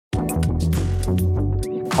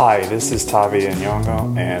Hi, this is Tavi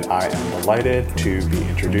Nyong'o, and I am delighted to be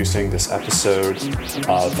introducing this episode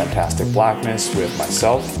of Fantastic Blackness with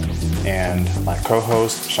myself and my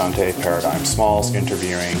co-host, Shantae Paradigm Smalls,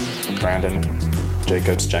 interviewing Brandon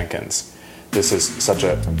Jacobs Jenkins. This is such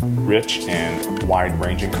a rich and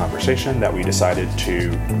wide-ranging conversation that we decided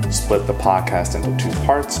to split the podcast into two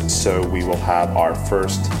parts. So we will have our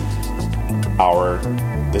first hour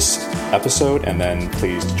this episode, and then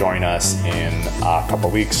please join us in a couple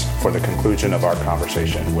weeks for the conclusion of our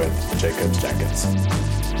conversation with Jacobs Jenkins.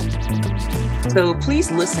 So please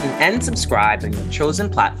listen and subscribe on your chosen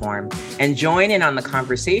platform and join in on the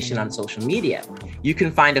conversation on social media. You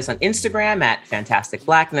can find us on Instagram at Fantastic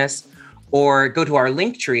Blackness, or go to our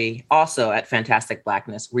link tree also at Fantastic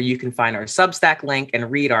Blackness, where you can find our Substack link and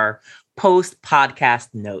read our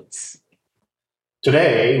post-podcast notes.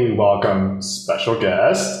 Today, we welcome special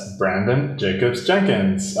guest, Brandon Jacobs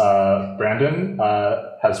Jenkins. Brandon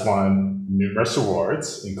has won numerous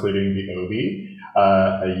awards, including the Obie,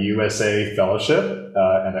 a USA Fellowship,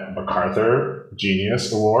 and a MacArthur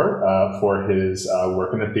Genius Award for his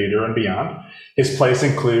work in the theater and beyond. His plays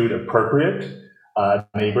include Appropriate,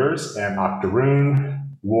 Neighbors, and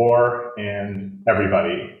Octoroon, War, and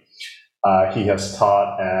Everybody. He has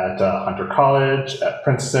taught at Hunter College, at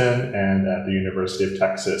Princeton, and at the University of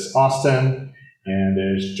Texas, Austin,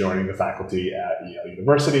 and is joining the faculty at Yale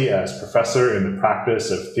University as professor in the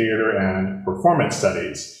practice of theater and performance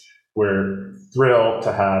studies. We're thrilled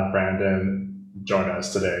to have Brandon join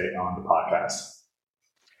us today on the podcast.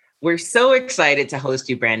 We're so excited to host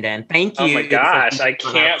you, Brandon. Thank you. Oh my gosh, I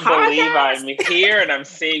can't believe I'm here and I'm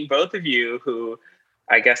seeing both of you who,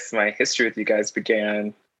 I guess my history with you guys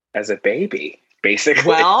began as a baby, basically.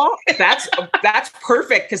 Well, that's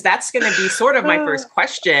perfect, because that's going to be sort of my first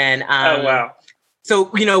question. Oh, wow.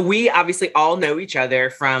 So, we obviously all know each other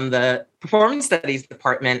from the Performance Studies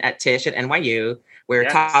department at Tisch at NYU, where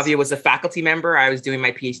Yes. Tavia was a faculty member. I was doing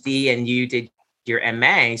my PhD and you did your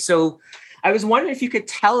MA. So I was wondering if you could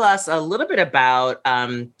tell us a little bit about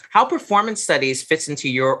how Performance Studies fits into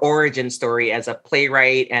your origin story as a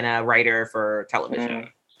playwright and a writer for television.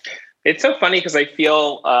 It's so funny because I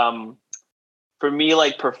feel, for me,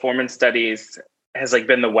 like Performance Studies has like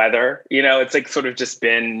been the weather. It's like sort of just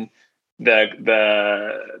been the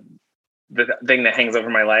thing that hangs over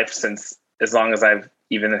my life since as long as I've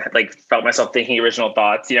even like felt myself thinking original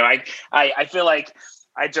thoughts. I feel like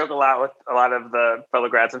I joke a lot with a lot of the fellow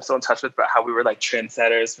grads I'm still in touch with about how we were like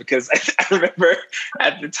trendsetters, because I remember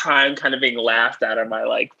at the time kind of being laughed at on my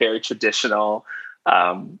like very traditional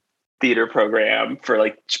theater program for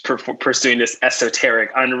like pursuing this esoteric,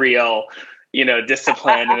 unreal,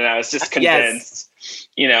 discipline. And I was just convinced,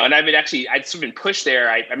 and I'd sort of been pushed there.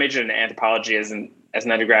 I majored in anthropology as an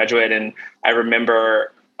undergraduate. And I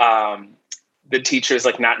remember the teachers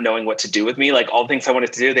like not knowing what to do with me, like all the things I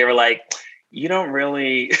wanted to do. They were like, you don't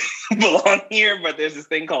really belong here, but there's this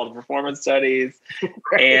thing called Performance Studies.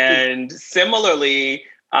 Right. And similarly,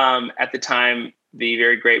 at the time, the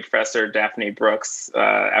very great professor, Daphne Brooks,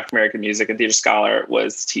 African-American music and theater scholar,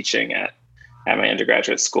 was teaching at my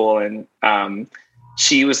undergraduate school. And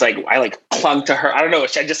she was like, I like clung to her. I don't know.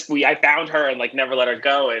 I found her and like never let her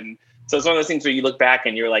go. And so it's one of those things where you look back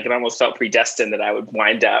and you're like, it almost felt predestined that I would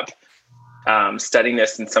wind up studying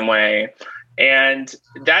this in some way. And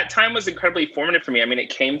that time was incredibly formative for me. I mean, it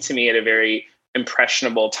came to me at a very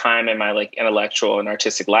impressionable time in my like intellectual and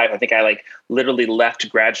artistic life. I think I like literally left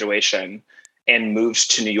graduation and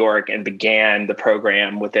moved to New York and began the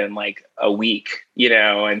program within like a week,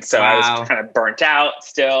 and so Wow. I was kind of burnt out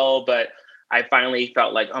still, but I finally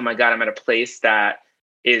felt like, oh my God, I'm at a place that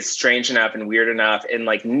is strange enough and weird enough and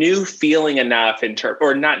like new feeling enough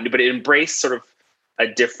but it embraced sort of a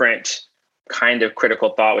different kind of critical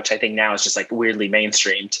thought, which I think now is just like weirdly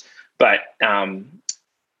mainstreamed. But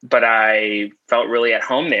I felt really at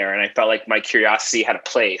home there, and I felt like my curiosity had a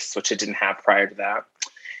place, which it didn't have prior to that.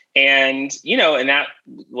 And, in that,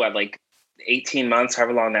 18 months,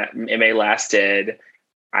 however long that MA lasted,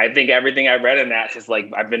 I think everything I read in that is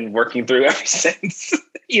like, I've been working through ever since.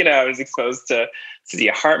 I was exposed to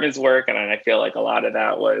Saidiya Hartman's work, and I feel like a lot of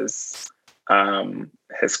that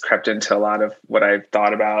has crept into a lot of what I've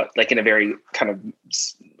thought about, like in a very kind of,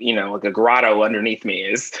 like a grotto underneath me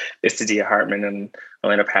is Saidiya Hartman and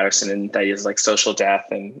Orlando Patterson, and the ideas like social death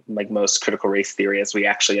and like most critical race theory as we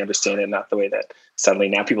actually understand it, not the way that suddenly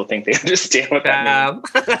now people think they understand what that means.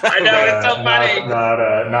 I know, it's so funny.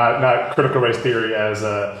 Not critical race theory as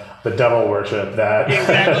the devil worship that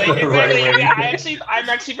exactly. I'm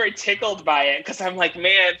actually very tickled by it, because I'm like,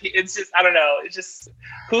 man, it's just, I don't know, it's just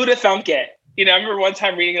who to thunk it. I remember one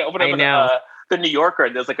time reading it, opening up the New Yorker,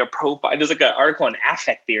 and there's like a profile, there's like an article on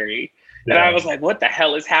affect theory. And I was like, what the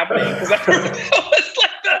hell is happening? Because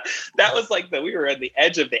that was like we were at the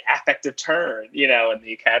edge of the affective turn, you know, in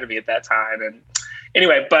the academy at that time. And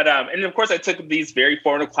anyway, but, and of course I took these very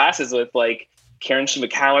formative classes with like Karen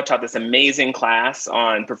Shimakawa taught this amazing class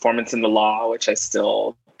on performance in the law, which I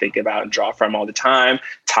still think about and draw from all the time.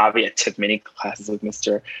 Tavia took many classes with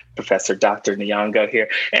Professor Dr. Nyong'o here.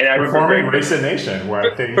 And I Performing Race and Nation, where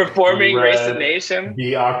I think Performing Race and Nation.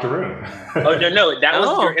 The Octoroon. No, that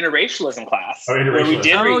was your interracialism class. Oh, interracialism. We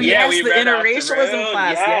did read, we read the interracialism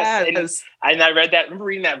class. Yes. And I read that. I remember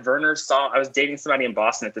reading that Werner song. I was dating somebody in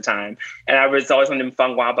Boston at the time, and I was always on them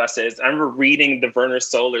Fung Wah buses. I remember reading the Werner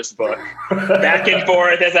Solers book back and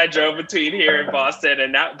forth as I drove between here in Boston.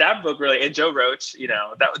 And that book really, and Joe Roach, you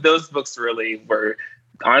know, those books really were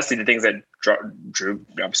honestly the things that drew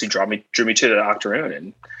me to the Octoroon,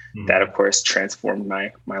 and that of course transformed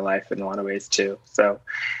my life in a lot of ways too. So,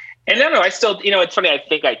 and I don't know, I still, you know, it's funny. I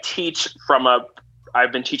think I teach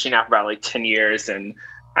I've been teaching now for about like 10 years, and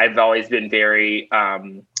I've always been very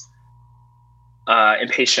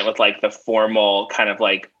impatient with like the formal kind of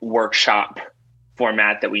like workshop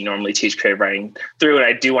format that we normally teach creative writing through. And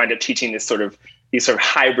I do wind up teaching these sort of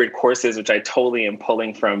hybrid courses, which I totally am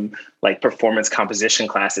pulling from like performance composition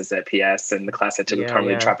classes at PS, and the class I took with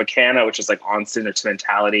Carmelita Tropicana, which is like on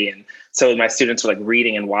instrumentality. And so my students are like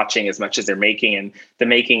reading and watching as much as they're making, and the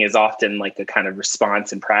making is often like a kind of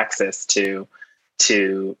response and praxis to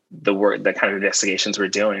the work, the kind of investigations we're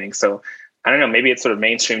doing. So I don't know, maybe it's sort of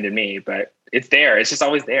mainstreamed in me, but it's there. It's just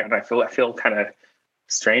always there. And I feel kind of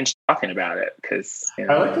strange talking about it, because, you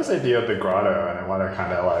know. I like this idea of the grotto, and I want to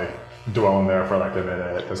kind of like dwell in there for like a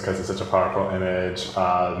minute, just because it's such a powerful image.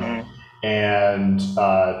 And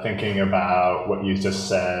thinking about what you just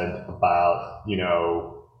said about, you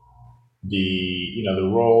know,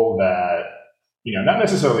 the role that, you know, not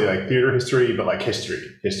necessarily like theater history, but like history,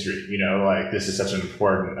 you know, like this is such an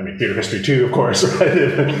important, I mean, theater history too, of course, right?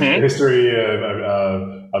 History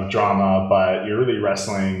of drama, but you're really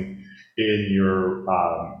wrestling in your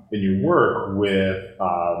work with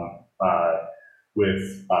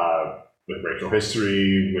racial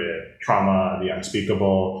history, with trauma, the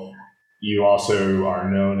unspeakable. You also are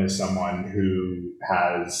known as someone who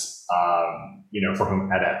has, you know, for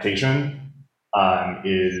whom adaptation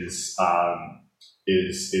is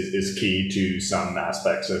key to some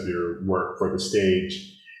aspects of your work for the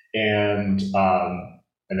stage, and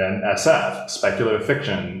then SF, speculative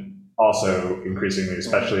fiction, also increasingly,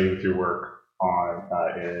 especially with your work on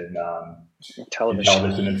in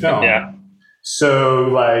television and film. Yeah. So,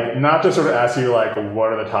 like, not to sort of ask you, like,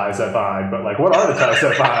 what are the ties that bind, but, like, what are the ties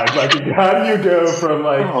that bind? Like, how do you go from,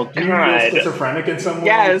 like, do you feel schizophrenic in some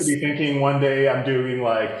way to be thinking one day I'm doing,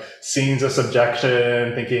 like, scenes of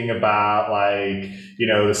subjection, thinking about, like, you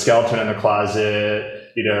know, the skeleton in the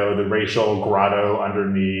closet, you know, the racial grotto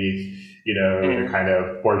underneath, you know, the kind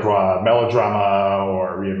of bourgeois melodrama,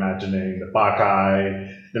 or reimagining the Bacchae.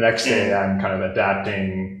 The next day I'm kind of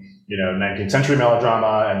adapting, you know, 19th century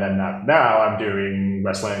melodrama, and then now I'm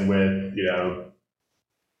wrestling with, you know,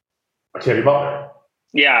 Octavia Butler.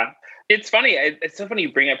 Yeah, it's funny. It's so funny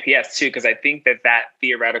you bring up PS too, because I think that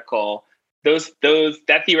theoretical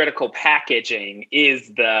packaging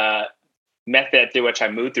is the method through which I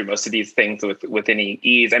move through most of these things with any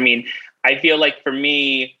ease. I mean, I feel like for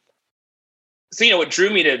me, so, you know, what drew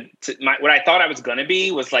me to what I thought I was going to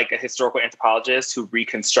be was like a historical anthropologist who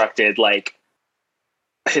reconstructed like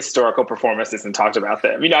historical performances and talked about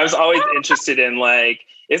them. You know, I was always interested in like,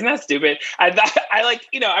 isn't that stupid? I like,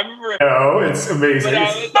 you know, I remember. No, it's amazing.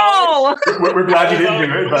 We're glad you didn't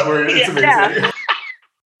do it, but it's amazing. Yeah.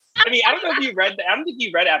 I mean, I don't know if you read. I don't think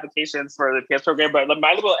you read applications for the PS program, but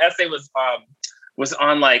my little essay was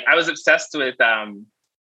on like, I was obsessed with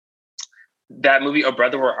that movie "Oh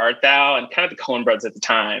Brother, Where Art Thou," and kind of the Coen Brothers at the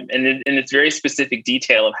time, and it's very specific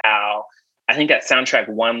detail of how I think that soundtrack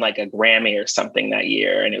won like a Grammy or something that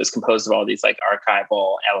year, and it was composed of all these like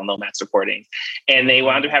archival Alan Lomax recordings, and they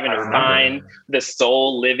wound up having to find the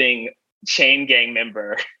sole living Chain Gang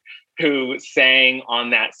member who sang on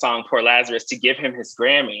that song "Poor Lazarus" to give him his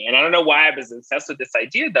Grammy. And I don't know why I was obsessed with this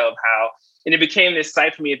idea though of how, and it became this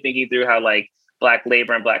site for me of thinking through how like Black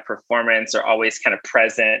labor and Black performance are always kind of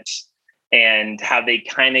present, and how they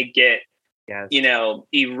kind of get, you know,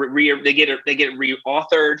 they get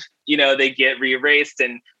reauthored, you know, they get reerased,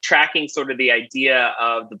 and tracking sort of the idea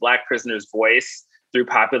of the Black prisoner's voice through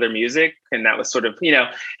popular music. And that was sort of, you know,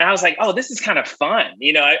 and I was like, oh, this is kind of fun.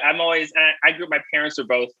 You know, I grew up, my parents were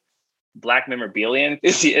both Black memorabilia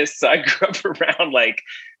enthusiasts. So I grew up around like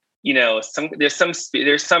there's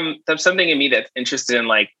something in me that's interested in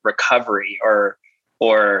like recovery or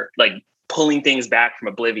like pulling things back from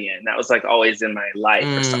oblivion. That was like always in my life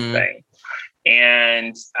or something.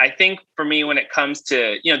 And I think for me, when it comes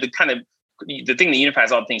to, the thing that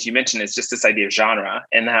unifies all the things you mentioned is just this idea of genre,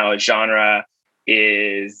 and how genre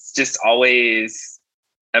is just always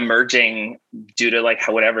emerging due to like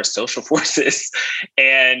whatever social forces.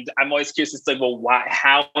 And I'm always curious, it's like, well,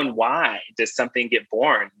 how and why does something get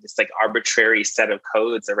born? This like arbitrary set of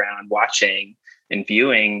codes around watching and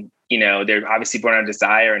viewing. They're obviously born out of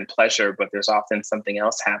desire and pleasure, but there's often something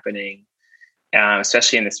else happening,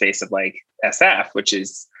 especially in the space of like SF, which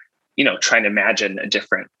is, trying to imagine a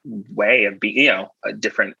different way of being, a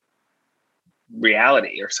different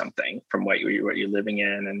reality or something from what you're living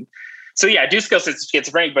in. And so, yeah, I do skill sets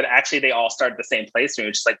schizophrenic, but actually they all start at the same place for me,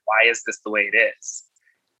 which is like, why is this the way it is?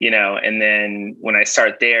 And then when I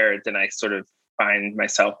start there, then I sort of find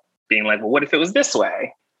myself being like, well, what if it was this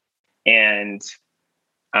way? And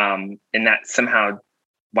that somehow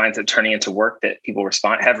winds up turning into work that people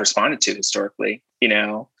have responded to historically,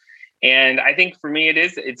 And I think for me,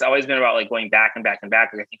 it's always been about like going back and back and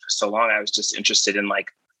back. Like I think for so long, I was just interested in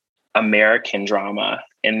like American drama.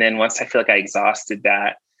 And then once I feel like I exhausted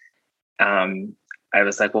that, I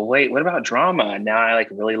was like, well, wait, what about drama? Now I like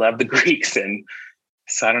really love the Greeks. And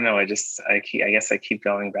so I don't know. I guess I keep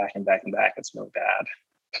going back and back and back. It's really bad.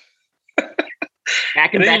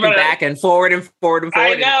 Back and back and back and forward and forward and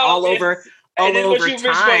forward. I know. And all over and then over once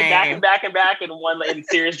you time. going back and back and back in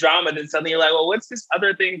serious drama, then suddenly you're like, well, what's this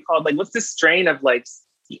other thing called? Like, what's this strain of like,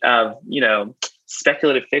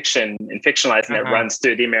 speculative fiction and fictionalizing that runs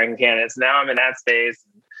through the American canons? Now I'm in that space.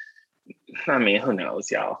 I mean, who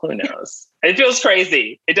knows, y'all? Who knows? It feels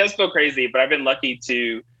crazy. It does feel crazy, but I've been lucky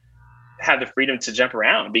to have the freedom to jump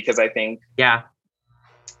around because I think, I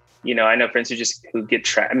know friends who get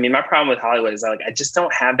trapped. I mean, my problem with Hollywood is I just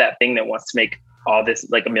don't have that thing that wants to make all this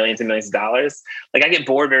like millions and millions of dollars. Like I get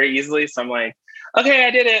bored very easily. So I'm like, okay,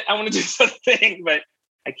 I did it. I want to do something, but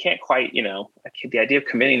I can't quite, the idea of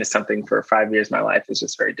committing to something for 5 years of my life is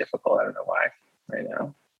just very difficult. I don't know why right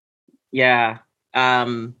now. Yeah.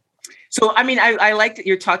 So, I mean, I like that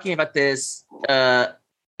you're talking about this,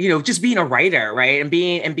 just being a writer, right? And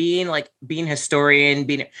being a historian,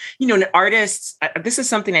 being, an artist. This is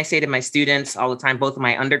something I say to my students all the time, both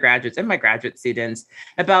my undergraduates and my graduate students,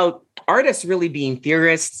 about artists really being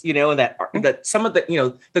theorists, and that some of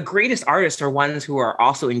the greatest artists are ones who are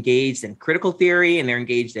also engaged in critical theory, and they're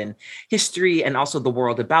engaged in history and also the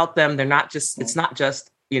world about them. They're not just, it's not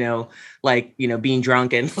just, being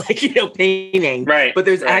drunk and painting, right? But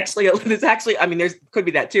there's actually, I mean, there's could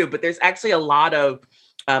be that too, but there's actually a lot of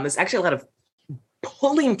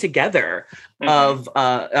pulling together of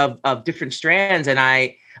different strands.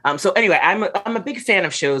 And so anyway, I'm a big fan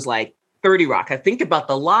of shows like 30 Rock. I think about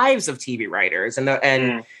the lives of TV writers and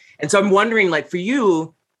so I'm wondering, like for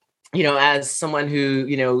you, as someone who,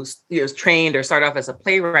 is trained or started off as a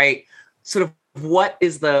playwright, sort of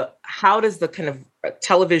how does the kind of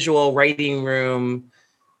televisual writing room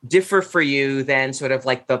differ for you than sort of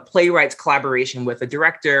like the playwright's collaboration with a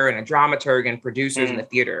director and a dramaturg and producers in the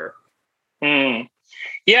theater?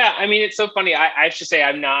 Yeah, I mean, it's so funny. I should say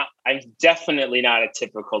I'm definitely not a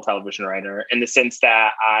typical television writer in the sense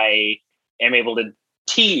that I am able to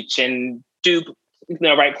teach and do,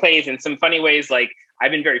 write plays in some funny ways. Like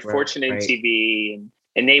I've been very fortunate in TV and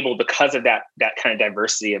enabled because of that kind of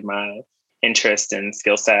diversity of my interest and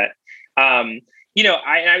skill set. I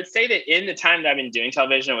would say that in the time that I've been doing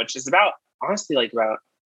television, which is about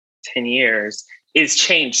 10 years, is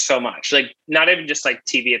changed so much. Like not even just like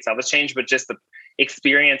TV itself has changed, but just the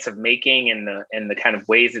experience of making and the kind of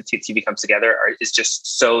ways that TV comes together is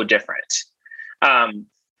just so different.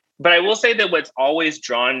 But I will say that what's always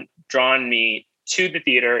drawn me to the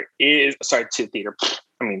theater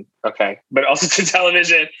but also to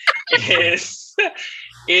television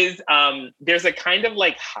is there's a kind of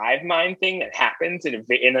like hive mind thing that happens in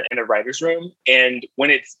a writer's room. And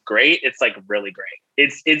when it's great, it's like really great.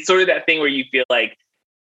 It's sort of that thing where you feel like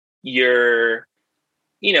you're,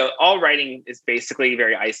 all writing is basically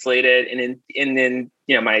very isolated. And then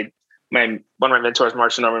one of my mentors,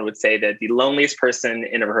 Marshall Norman, would say that the loneliest person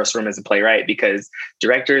in a rehearsal room is a playwright, because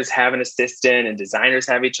directors have an assistant and designers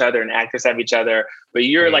have each other and actors have each other, but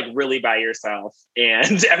you're like really by yourself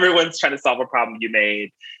and everyone's trying to solve a problem you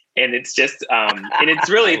made. And it's just, and it's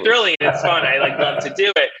really thrilling and it's fun. I love to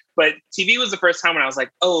do it. But TV was the first time when I was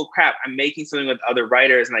like, oh crap, I'm making something with other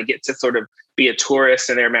writers and I get to sort of be a tourist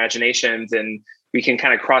in their imaginations, and we can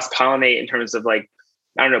kind of cross-pollinate in terms of like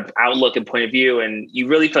I don't know, outlook and point of view. And you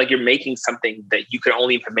really feel like you're making something that you could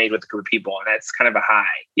only have made with a group of people. And that's kind of a high,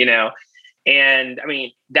 you know? And I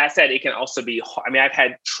mean, that said, it can also be, I mean, I've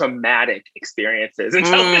had traumatic experiences in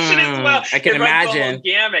television as well. I can imagine.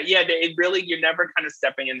 Gamut. Yeah, it really, you're never kind of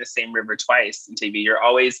stepping in the same river twice in TV. You're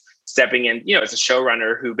always stepping in, you know, as a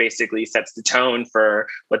showrunner who basically sets the tone for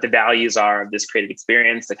what the values are of this creative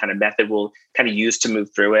experience, the kind of method we'll kind of use to move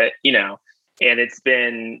through it, you know. And it's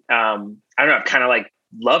been, I don't know, I've kind of like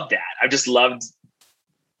loved that. I've just loved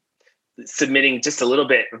submitting just a little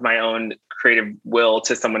bit of my own creative will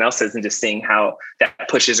to someone else's and just seeing how that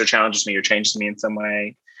pushes or challenges me or changes me in some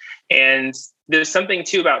way. And there's something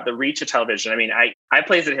too about the reach of television. I mean, I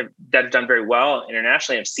plays that have done very well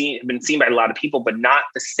internationally. Have been seen by a lot of people, but not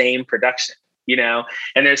the same production, you know?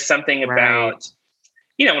 And there's something about,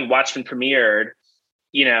 you know, when Watchmen premiered,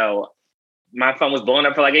 you know, my phone was blowing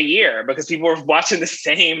up for like a year because people were watching the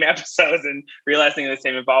same episodes and realizing the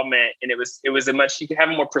same involvement. And it was you could have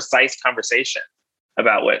a more precise conversation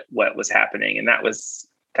about what was happening. And that was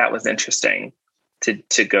interesting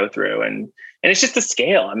to go through. And it's just the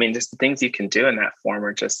scale. I mean, just the things you can do in that form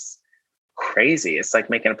are just crazy. It's like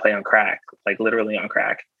making a play on crack, like literally on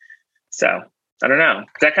crack. So I don't know.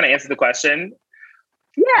 Does that kind of answer the question?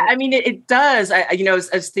 Yeah, I mean, it does. I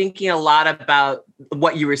was thinking a lot about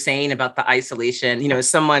what you were saying about the isolation. You know, as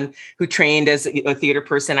someone who trained as a theater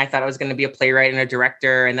person, I thought I was going to be a playwright and a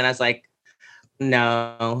director. And then I was like,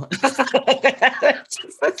 no.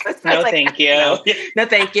 No, thank you. No,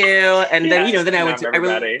 thank you. And then, you know, then I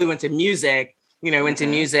really went to music. You know, into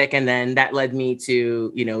music, and then that led me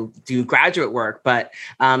to, you know, do graduate work. But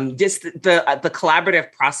just the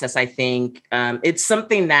collaborative process, I think it's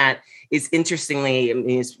something that is interestingly, I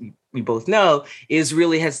mean, as we both know,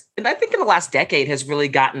 and I think in the last decade has really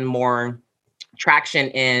gotten more traction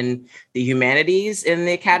in the humanities in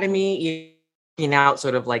the academy, you know,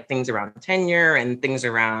 sort of like things around tenure and things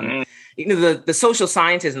around, you know, the social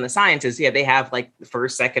sciences and the sciences. Yeah, they have like the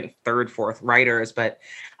first, second, third, fourth writers. But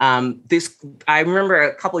I remember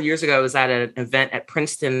a couple of years ago, I was at an event at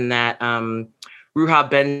Princeton that Ruha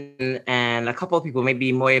Ben and a couple of people,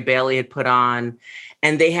 maybe Moya Bailey, had put on.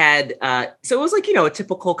 And they had, so it was like, you know, a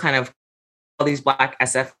typical kind of all these Black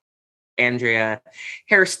SF, Andrea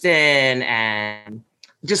Hairston, and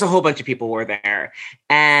just a whole bunch of people were there.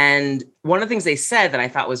 And one of the things they said that I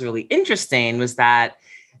thought was really interesting was that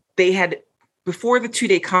they had, before the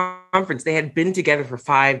 2-day conference, they had been together for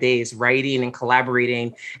 5 days, writing and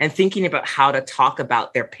collaborating and thinking about how to talk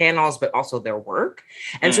about their panels, but also their work.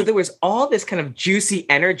 And so there was all this kind of juicy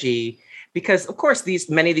energy because, of course,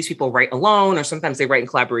 many of these people write alone, or sometimes they write in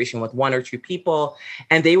collaboration with one or two people.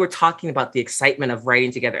 And they were talking about the excitement of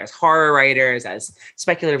writing together as horror writers, as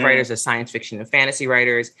speculative writers, as science fiction and fantasy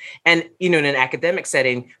writers. And, you know, in an academic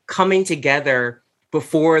setting, coming together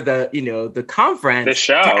before the conference, the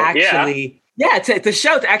show, to actually, the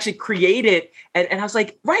show, to actually create it. And I was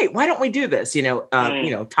like, right, why don't we do this? You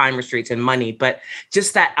know, time restraints and money, but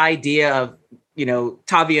just that idea of, you know,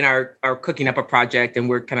 Tavi and I are cooking up a project, and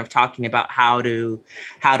we're kind of talking about how to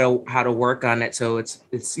work on it. So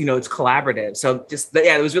it's you know, it's collaborative. So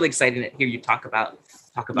it was really exciting to hear you talk about.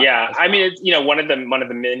 Yeah, I mean, it's, you know, one of the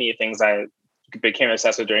many things I became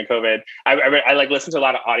obsessed with during COVID. I like listened to a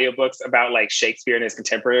lot of audiobooks about like Shakespeare and his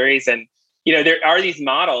contemporaries, and you know, there are these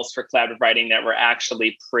models for collaborative writing that were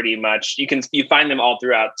actually pretty much you find them all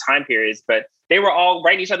throughout time periods, but they were all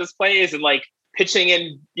writing each other's plays and like pitching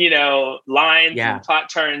in, you know, lines and plot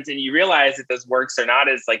turns, and you realize that those works are not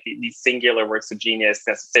as like these singular works of genius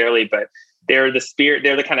necessarily, but they're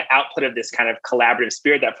the kind of output of this kind of collaborative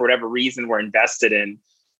spirit that for whatever reason we're invested in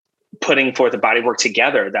putting forth a body of work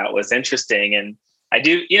together that was interesting. And I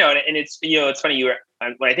do, you know, and it's, you know, it's funny, when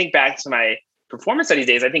I think back to my performance studies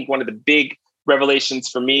days, I think one of the big revelations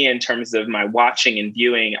for me in terms of my watching and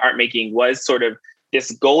viewing art making was sort of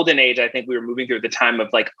this golden age. I think we were moving through the time of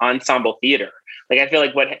like ensemble theater. Like, I feel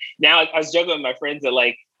like now I was joking with my friends that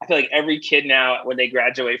like, I feel like every kid now, when they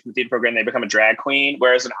graduate from the theater program, they become a drag queen.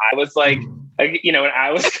 Whereas when I was like, you know, when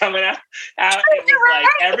I was coming out it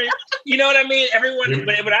was like you know what I mean? Everyone,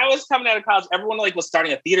 when I was coming out of college, everyone like was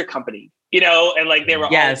starting a theater company, you know, and like they were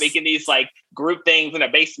all making these like group things in a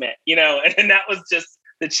basement, you know, and that was just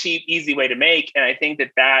the cheap, easy way to make. And I think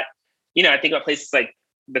that, you know, I think about places like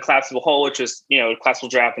the Collapsible Hole, which was, you know, Collapsible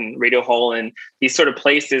Draft and Radio Hole, and these sort of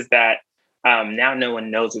places that now no one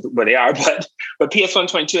knows where they are, but PS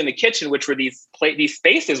 122 in the Kitchen, which were these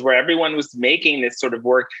spaces where everyone was making this sort of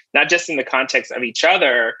work, not just in the context of each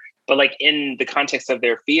other, but like in the context of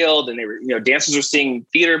their field. And they were, you know, dancers were seeing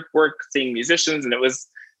theater work, seeing musicians, and it was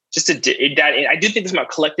I do think there's about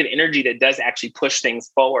collective energy that does actually push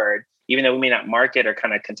things forward, even though we may not mark it or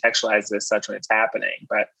kind of contextualize it as such when it's happening.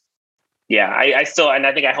 But yeah, I still, and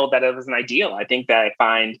I think I hold that as an ideal. I think that I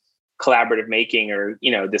find collaborative making, or,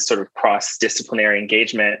 this sort of cross-disciplinary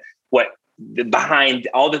engagement, behind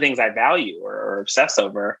all the things I value or obsess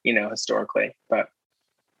over, historically. But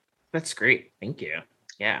that's great. Thank you.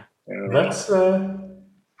 Yeah. Let's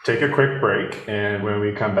take a quick break. And when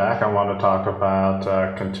we come back, I want to talk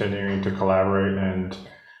about continuing to collaborate and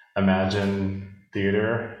imagine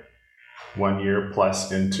theater 1 year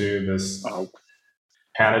plus into this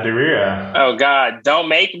panaderia. Oh, God, don't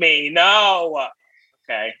make me. No.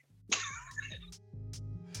 Okay.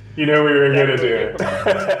 We were going to do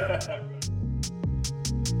it.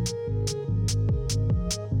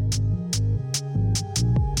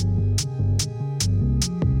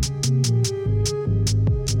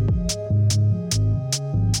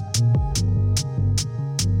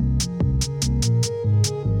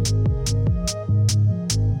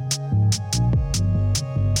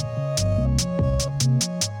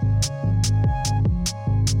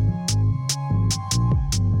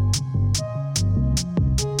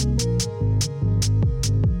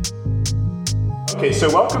 Okay,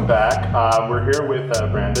 so welcome back. We're here with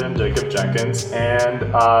Brandon Jacob Jenkins. And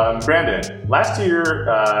Brandon, last year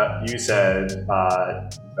you said,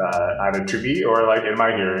 either to me or like in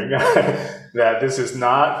my hearing, that this is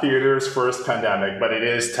not theater's first pandemic, but it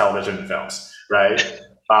is television and films, right?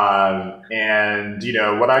 And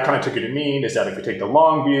what I kind of took it to mean is that if we take the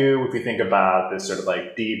long view, if we think about this sort of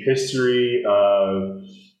like deep history of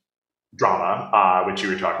drama, which you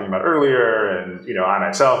were talking about earlier, and I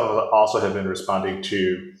myself also have been responding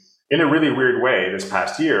to in a really weird way this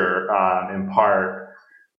past year, in part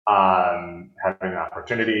having an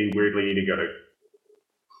opportunity weirdly to go to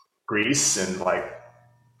Greece and like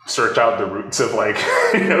search out the roots of like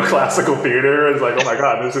classical theater. It's like, oh my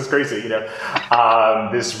God, this is crazy.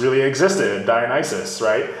 This really existed, Dionysus,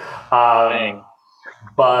 right?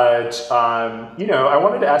 But, I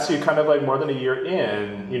wanted to ask you kind of like more than a year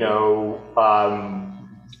in,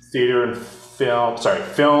 theater and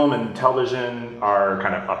film and television are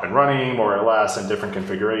kind of up and running more or less in different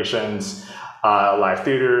configurations. Live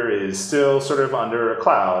theater is still sort of under a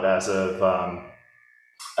cloud as of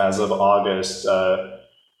August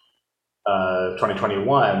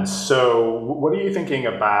 2021. So what are you thinking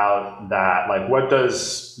about that? Like, what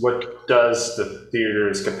does the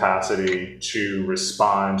theater's capacity to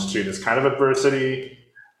respond to this kind of adversity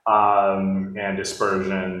and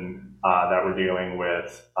dispersion that we're dealing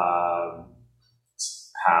with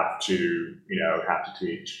have to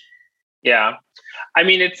teach? Yeah. I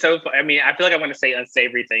mean, it's so fun. I mean, I feel like I want to say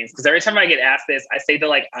unsavory things because every time I get asked this, I say the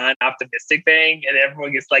like unoptimistic thing, and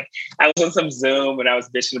everyone gets like, I was on some Zoom and I was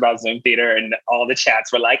bitching about Zoom theater, and all the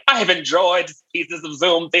chats were like, I have enjoyed pieces of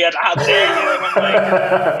Zoom theater. How dare you? And I'm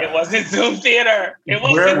like, it wasn't Zoom theater.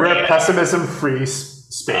 We're a pessimism-free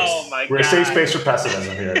space. Oh my God. We're a safe space for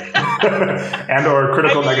pessimism here, and or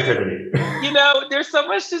critical negativity. There's so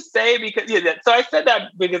much to say because so I said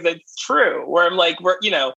that because it's true. Where I'm like,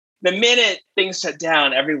 the minute things shut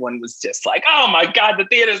down, everyone was just like, oh my God, the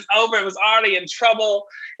theater's over. It was already in trouble.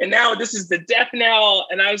 And now this is the death knell.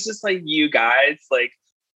 And I was just like, you guys, like,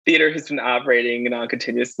 theater has been operating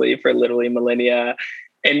continuously for literally millennia.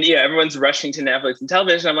 And everyone's rushing to Netflix and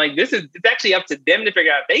television. I'm like, it's actually up to them to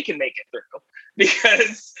figure out if they can make it through.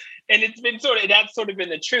 And that's sort of been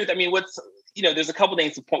the truth. I mean, there's a couple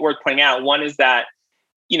things worth pointing out. One is that,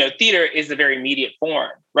 theater is a very immediate form,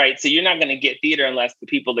 right? So you're not going to get theater unless the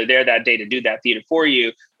people are there that day to do that theater for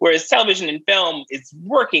you. Whereas television and film is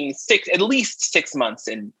working at least 6 months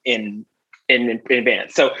in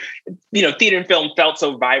advance. So, theater and film felt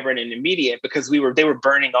so vibrant and immediate because they were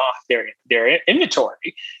burning off their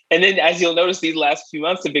inventory. And then, as you'll notice, these last few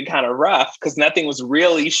months have been kind of rough because nothing was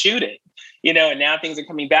really shooting. And now things are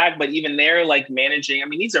coming back, but even they're like managing. I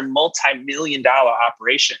mean, these are multi-million-dollar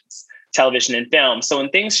operations, television and film. So when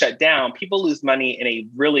things shut down, people lose money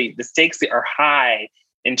the stakes are high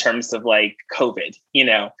in terms of like COVID,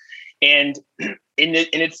 and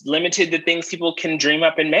it's limited to things people can dream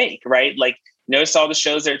up and make, right? Like notice all the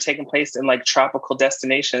shows that are taking place in like tropical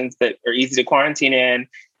destinations that are easy to quarantine in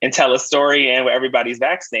and tell a story in where everybody's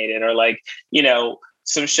vaccinated, or like,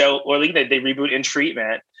 some show, or like they reboot In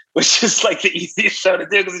Treatment, which is like the easiest show to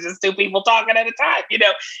do because it's just two people talking at a time.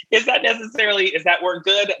 It's not necessarily, is that work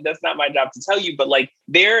good? That's not my job to tell you, but like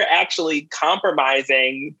they're actually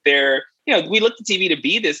compromising we look to TV to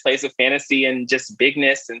be this place of fantasy and just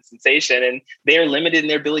bigness and sensation. And they're limited in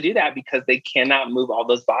their ability to do that because they cannot move all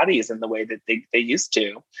those bodies in the way that they used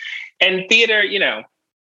to. And theater,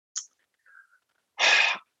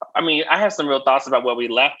 I mean, I have some real thoughts about what we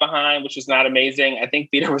left behind, which was not amazing. I think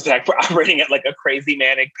theater was like operating at like a crazy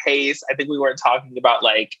manic pace. I think we weren't talking about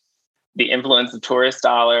like the influence of tourist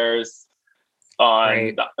dollars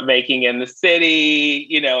on making in the city,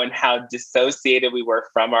 you know, and how dissociated we were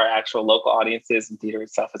from our actual local audiences. And theater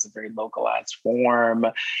itself is a very localized form.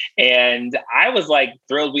 And I was like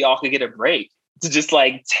thrilled we all could get a break to just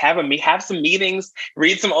like have some meetings,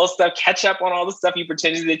 read some old stuff, catch up on all the stuff you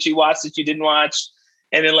pretended that you watched that you didn't watch.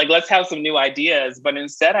 And then like, let's have some new ideas. But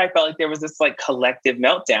instead I felt like there was this like collective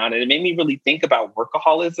meltdown, and it made me really think about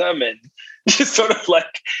workaholism and just sort of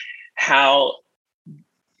like how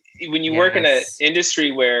when you work in an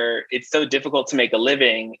industry where it's so difficult to make a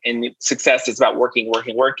living and success is about working,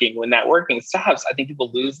 when that working stops, I think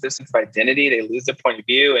people lose their sense of identity. They lose their point of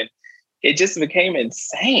view. And it just became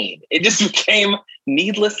insane. It just became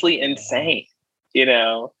needlessly insane, you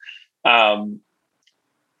know?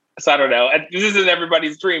 So I don't know. This isn't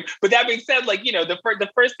everybody's dream. But that being said, like, you know, the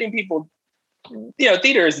first thing people, you know,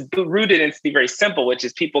 theater is rooted in something very simple, which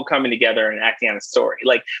is people coming together and acting on a story.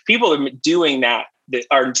 Like people are doing that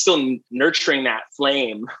are still nurturing that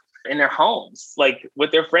flame in their homes, like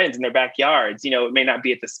with their friends in their backyards. You know, it may not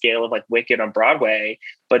be at the scale of like Wicked on Broadway,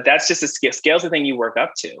 but that's just a scale's the thing you work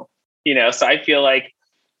up to, you know? So I feel like,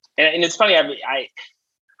 and it's funny, I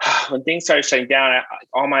when things started shutting down,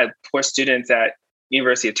 all my poor students at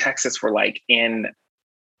University of Texas were like in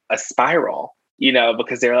a spiral, you know,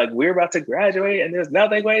 because they're like, we're about to graduate and there's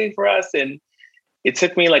nothing waiting for us. And it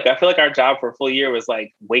took me like, I feel like our job for a full year was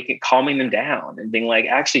like calming them down and being like,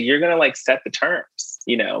 actually, you're going to like set the terms.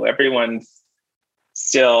 You know, everyone's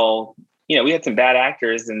still, you know, we had some bad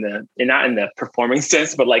actors and not in the performing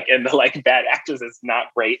sense, but like in the like bad actors as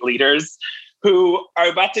not great leaders who are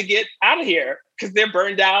about to get out of here because they're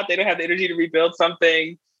burned out. They don't have the energy to rebuild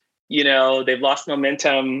something. You know, they've lost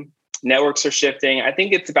momentum. Networks are shifting. I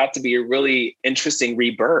think it's about to be a really interesting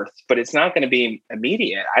rebirth, but it's not going to be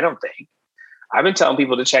immediate, I don't think. I've been telling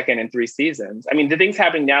people to check in 3 seasons. I mean, the things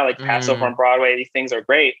happening now, like Passover on Broadway, these things are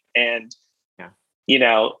great. And, you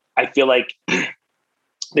know, I feel like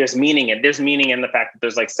there's meaning in the fact that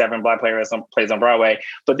there's like 7 Black plays on Broadway.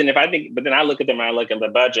 But then I look at them and I look at the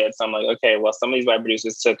budgets. I'm like, okay, well, some of these White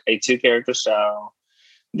producers took a 2-character show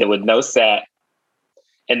that with no set,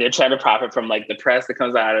 and they're trying to profit from like the press that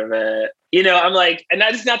comes out of it. You know, I'm like, and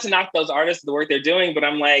not to knock those artists, the work they're doing, but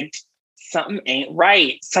I'm like, something ain't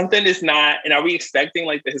right. Something is not. And are we expecting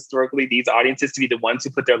like historically these audiences to be the ones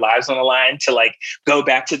who put their lives on the line to like go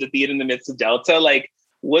back to the theater in the midst of Delta? Like,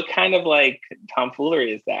 what kind of like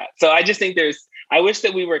tomfoolery is that? So I just think I wish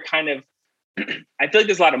that we were kind of, I feel like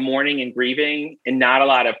there's a lot of mourning and grieving and not a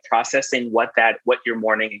lot of processing what you're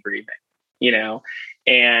mourning and grieving, you know?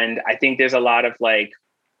 And I think there's a lot of like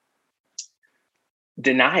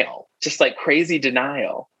denial, just like crazy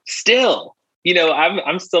denial still. You know,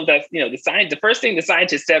 I'm still that, you know, the first thing the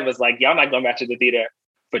scientist said was like, y'all not going back to the theater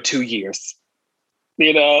for 2 years,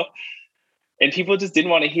 you know? And people just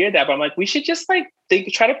didn't want to hear that. But I'm like, we should just like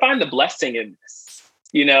try to find the blessing in this,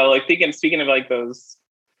 you know, like speaking of like those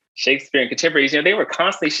Shakespeare and contemporaries, you know, they were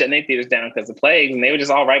constantly shutting their theaters down because of plagues and they would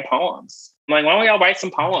just all write poems. I'm like, why don't we all wite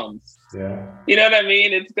some poems? Yeah. You know what I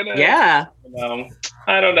mean? It's gonna,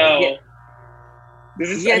 I don't know. Yeah. This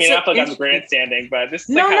is, I mean, I feel like I'm grandstanding, but this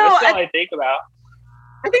is like I think about.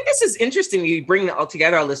 I think this is interesting. You bring all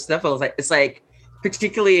together all this stuff. It's like,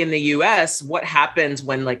 particularly in the US, what happens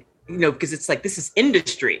when like, you know, because it's like, this is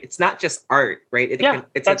industry. It's not just art, right?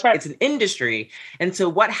 It's an industry. And so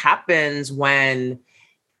what happens when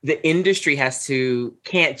the industry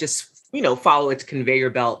can't just, you know, follow its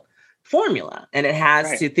conveyor belt formula, and it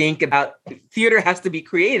has to think about, theater has to be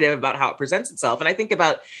creative about how it presents itself. And I think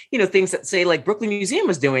about, you know, things that say like Brooklyn Museum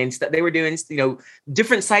was doing, that they were doing, you know,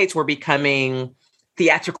 different sites were becoming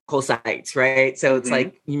theatrical sites, right? So it's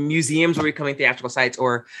like museums were becoming theatrical sites,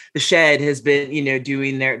 or the Shed has been, you know,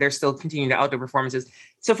 doing they're still continuing the outdoor performances.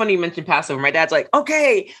 It's so funny you mentioned Passover. My dad's like,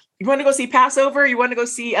 okay, you want to go see Passover? You want to go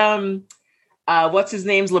see what's his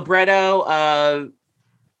name's libretto?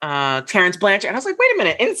 Terrence Blanchard. And I was like, wait a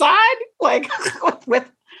minute, inside? Like with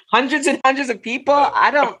hundreds and hundreds of people? I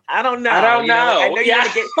don't know. I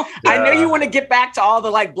know you want to get back to all the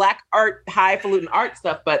like Black art, highfalutin art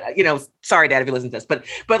stuff, but you know, sorry, Dad, if you listen to this,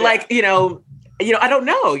 but like, you know, I don't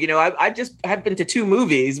know. You know, I've been to 2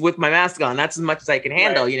 movies with my mask on. That's as much as I can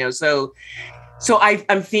handle, you know. So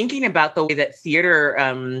I'm thinking about the way that theater,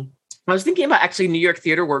 I was thinking about actually New York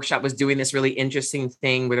Theater Workshop was doing this really interesting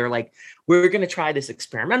thing where they're like, we're going to try this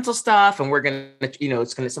experimental stuff, and we're going to, you know,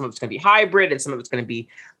 some of it's going to be hybrid and some of it's going to be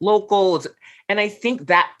local. And I think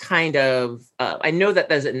that kind of, I know that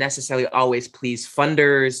doesn't necessarily always please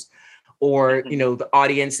funders or, you know, the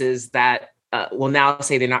audiences that will now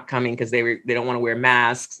say they're not coming because they don't want to wear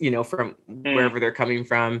masks, you know, from wherever they're coming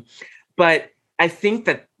from. But I think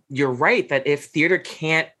that you're right, that if theater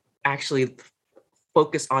can't actually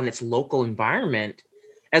focus on its local environment,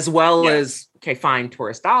 as well as, okay, fine,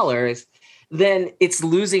 tourist dollars, then it's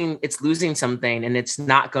losing something, and it's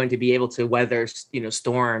not going to be able to weather, you know,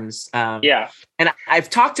 storms. And I've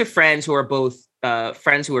talked to friends who are both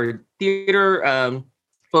friends who are theater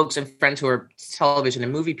folks and friends who are television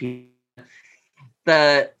and movie people.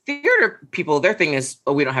 The theater people, their thing is,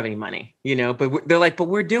 oh, we don't have any money, you know, but they're like, but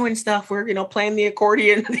we're doing stuff. We're, you know, playing the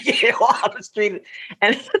accordion you know, on the street.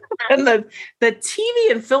 And the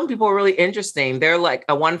TV and film people are really interesting. They're like,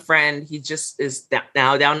 one friend, he just is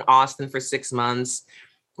now down in Austin for 6 months,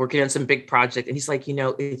 working on some big project. And he's like, you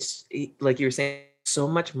know, it's like you were saying, so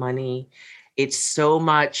much money. It's so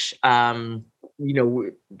much, you know,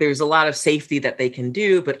 there's a lot of safety that they can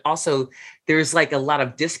do, but also there's like a lot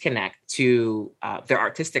of disconnect to their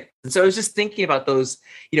artistic. And so I was just thinking about those,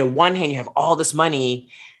 you know, one hand, you have all this money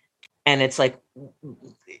and it's like,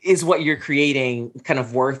 is what you're creating kind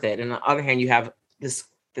of worth it? And on the other hand, you have this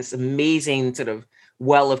amazing sort of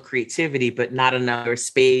well of creativity, but not another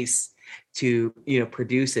space to, you know,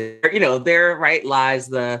 produce it. You know, there right lies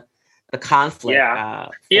the conflict. I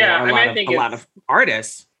think a lot of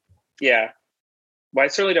artists. Yeah. Well, I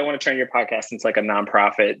certainly don't want to turn your podcast into like a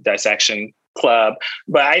nonprofit dissection club,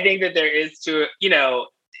 but I think that there is you know,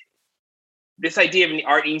 this idea of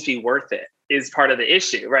art needs to be worth it is part of the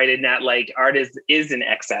issue, right? And that like art is in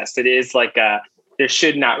excess. It is like there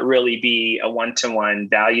should not really be a one-to-one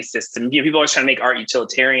value system. You know, people are trying to make art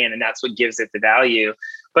utilitarian, and that's what gives it the value.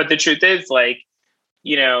 But the truth is, like,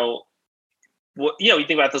 you know, you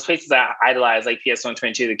think about those places that I idolize, like PS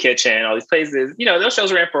 122, The Kitchen, all these places, you know, those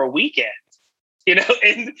shows ran for a weekend. You know,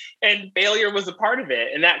 and failure was a part of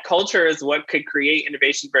it. And that culture is what could create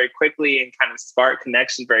innovation very quickly and kind of spark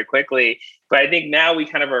connection very quickly. But I think now we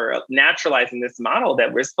kind of are naturalizing this model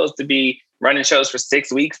that we're supposed to be running shows for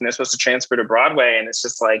 6 weeks and they're supposed to transfer to Broadway. And it's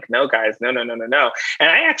just like, no, guys, no. And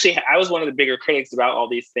I was one of the bigger critics about all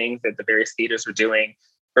these things that the various theaters were doing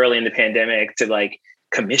early in the pandemic to like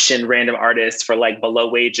commission random artists for like below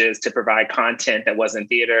wages to provide content that wasn't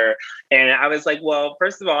theater. And I was like, well,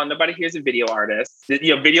 first of all, nobody here's a video artist.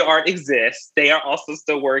 You know, video art exists. They are also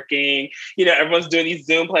still working. You know, everyone's doing these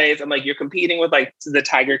Zoom plays. I'm like, you're competing with like the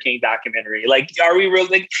Tiger King documentary. Like, are we really,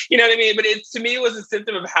 like, you know what I mean? But to me, it was a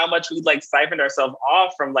symptom of how much we like siphoned ourselves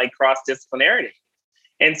off from like cross-disciplinarity.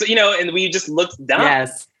 And so, you know, and we just looked dumb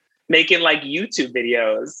making like YouTube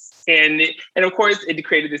videos. And of course, it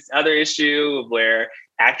created this other issue where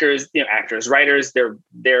actors, writers, their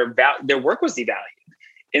work was devalued.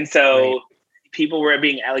 And so people were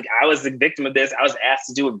being like, I was the victim of this. I was asked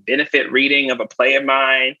to do a benefit reading of a play of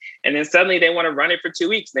mine. And then suddenly they want to run it for 2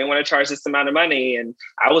 weeks. And they want to charge this amount of money. And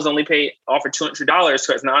I was only offered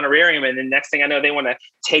 $200 as an honorarium. And the next thing I know, they want to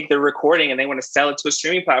take the recording and they want to sell it to a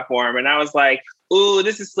streaming platform. And I was like, ooh,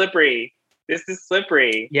 this is slippery.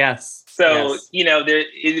 Yes. So, you know,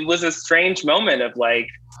 it was a strange moment of like,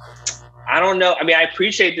 I don't know. I mean, I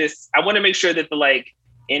appreciate this. I want to make sure that the like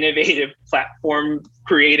innovative platform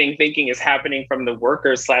creating thinking is happening from the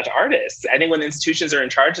workers / artists. I think when institutions are in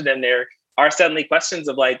charge of them, there are suddenly questions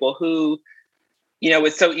of like, well, who, you know,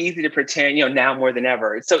 it's so easy to pretend, you know, now more than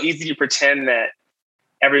ever, it's so easy to pretend that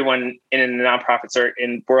everyone in the nonprofits or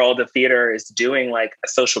in world of theater is doing like a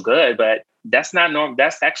social good, but that's not normal.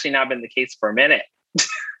 That's actually not been the case for a minute.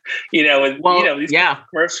 You know, these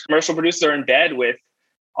commercial producers are in bed with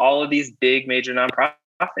all of these big major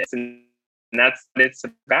nonprofits, and that's what it's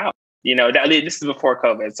about. You know, this is before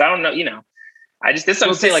COVID, so I don't know. You know, this is what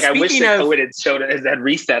I'm saying. Like, I wish that COVID had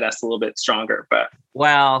reset us a little bit stronger. But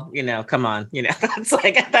well, you know, come on, you know,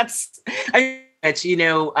 you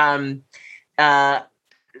know,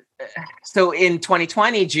 so in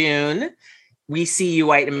 2020 June, we see you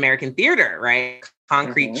White American Theater, right?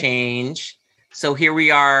 Concrete change. So here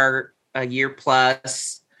we are, a year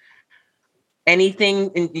plus.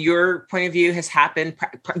 Anything in your point of view has happened,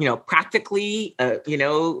 you know, practically, you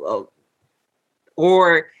know,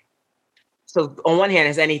 or so on one hand,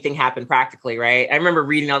 has anything happened practically, right? I remember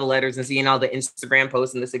reading all the letters and seeing all the Instagram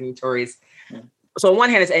posts and the signatories. So on one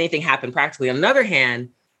hand, has anything happened practically? On the other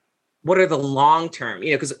hand, what are the long-term,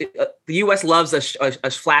 you know, because the U.S. loves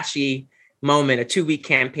a flashy moment, a 2-week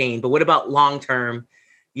campaign, but what about long-term,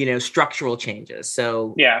 you know, structural changes?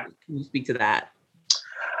 So can you speak to that?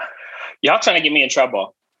 Y'all trying to get me in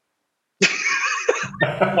trouble.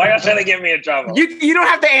 Why y'all trying to get me in trouble? You don't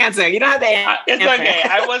have to answer. You don't have to answer. It's okay.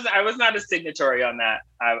 I was not a signatory on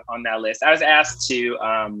that list. I was asked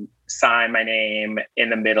to sign my name in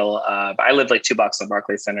the middle of, I lived like 2 blocks from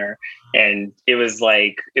Barclays Center. And it was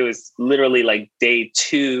literally like day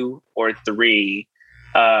 2 or 3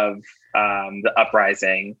 of the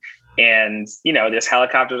uprising. And, there's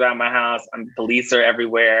helicopters around my house. Police are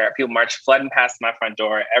everywhere. People flooding past my front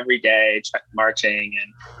door every day, marching.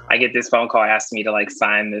 And I get this phone call asking me to like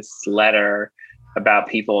sign this letter about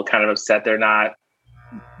people kind of upset they're not,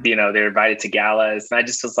 they're invited to galas. And I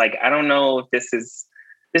just was like, I don't know if this is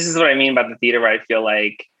what I mean about the theater, where I feel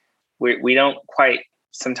like we don't quite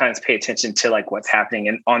sometimes pay attention to like what's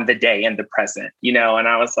happening on the day in the present, And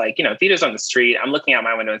I was like, theater's on the street. I'm looking out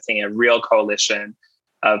my window and seeing a real coalition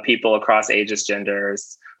of people across ages,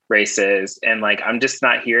 genders, races. And like, I'm just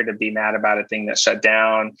not here to be mad about a thing that shut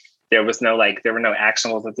down. There were no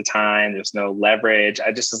actionables at the time. There's no leverage.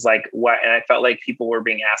 I just was like, what? And I felt like people were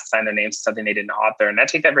being asked to sign their names to something they didn't author. And I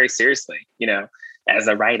take that very seriously, as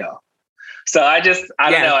a writer. So I don't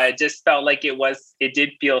know. I just felt like it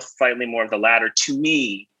did feel slightly more of the latter to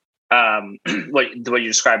me. What you're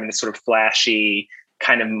describing, this sort of flashy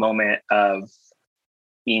kind of moment of,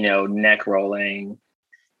 neck rolling.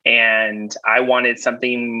 And I wanted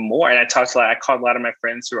something more. And I called a lot of my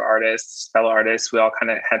friends who are artists, fellow artists. We all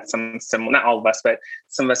kind of had some similar, not all of us, but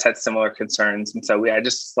some of us had similar concerns. And so I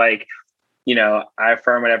just like, I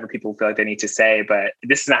affirm whatever people feel like they need to say, but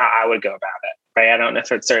this is not how I would go about it. Right? I don't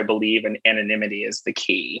necessarily believe in anonymity is the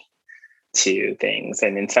key to things.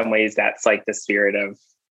 And in some ways that's like the spirit of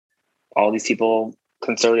all these people,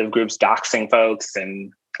 conservative groups doxing folks.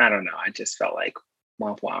 And I don't know. I just felt like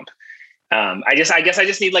womp womp. I guess I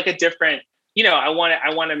just need like a different, I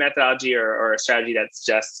want a methodology or a strategy that's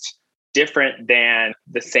just different than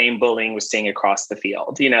the same bullying we're seeing across the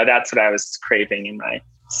field. That's what I was craving in my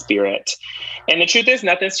spirit. And the truth is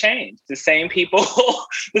nothing's changed. The same people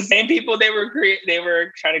they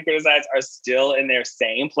were trying to criticize are still in their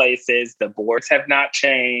same places. The boards have not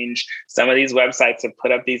changed. Some of these websites have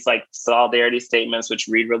put up these like solidarity statements, which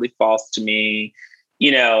read really false to me.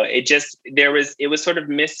 It was sort of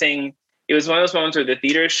missing. It was one of those moments where the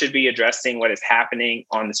theater should be addressing what is happening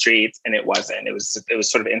on the streets, and it wasn't. It was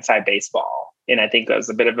sort of inside baseball, and I think that was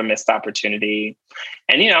a bit of a missed opportunity.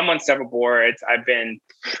 And I'm on several boards. I've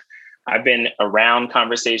been around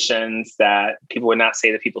conversations that people would not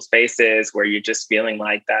say to people's faces, where you're just feeling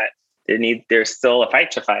like that there's still a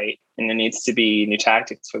fight to fight, and there needs to be new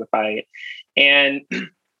tactics for the fight. And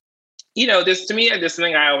there's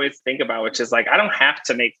something I always think about, which is like, I don't have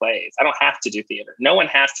to make plays. I don't have to do theater. No one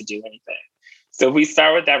has to do anything. So if we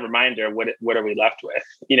start with that reminder, what are we left with?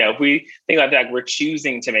 If we think about that, we're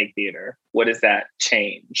choosing to make theater. What does that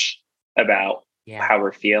change about how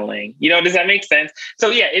we're feeling? Does that make sense? So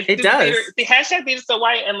yeah, it does. Theater, the hashtag theater so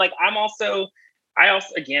white. And like, I also,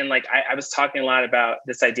 again, like I was talking a lot about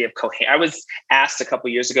this idea of I was asked a couple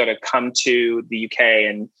of years ago to come to the UK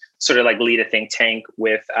and sort of like lead a think tank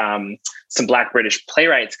with some Black British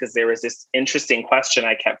playwrights, because there was this interesting question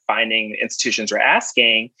I kept finding institutions were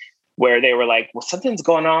asking, where they were like, well, something's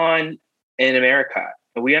going on in America.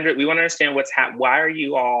 We want to understand what's happening. Why are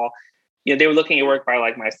you all, they were looking at work by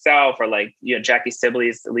like myself or like, Jackie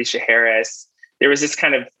Sibley's, Alicia Harris. There was this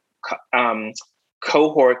kind of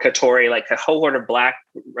cohort of Black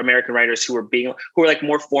American writers who were like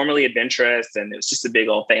more formally adventurous. And it was just a big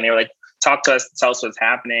old thing. They were like, talk to us, tell us what's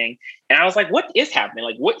happening. And I was like, what is happening?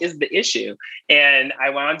 Like, what is the issue? And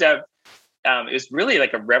I wound up, it was really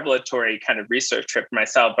like a revelatory kind of research trip for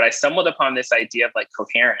myself, but I stumbled upon this idea of like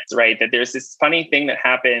coherence, right? That there's this funny thing that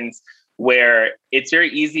happens where it's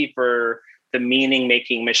very easy for the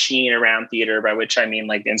meaning-making machine around theater, by which I mean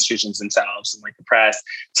like the institutions themselves and like the press,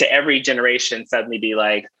 to every generation suddenly be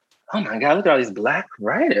like, oh my God, look at all these Black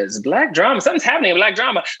writers, Black drama. Something's happening in Black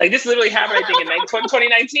drama. Like this literally happened, I think, in like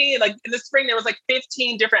 2019. Like in the spring, there was like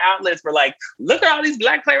 15 different outlets were like, look at all these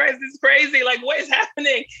Black playwrights. This is crazy. Like, what is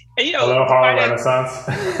happening? And Hello, Harlem Renaissance.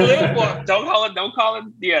 Don't call it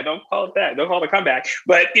that. Don't call it a comeback.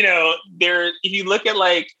 But if you look at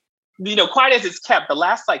like, quiet as it's kept, the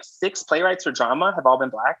last like 6 playwrights for drama have all been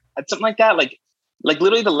Black. Something like that. Like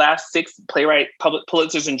literally the last 6 playwright public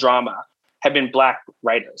Pulitzers in drama have been Black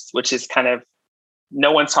writers, which is kind of,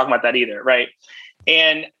 no one's talking about that either, right?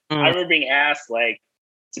 And I remember being asked like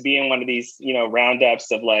to be in one of these, roundups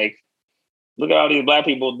of like, look at all these Black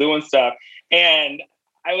people doing stuff. And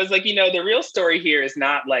I was like, the real story here is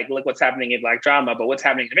not like, look what's happening in Black drama, but what's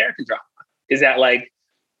happening in American drama is that like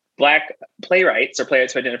Black playwrights or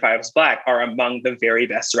playwrights who identify as Black are among the very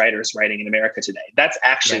best writers writing in America today. That's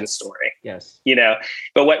actually the story. Yes.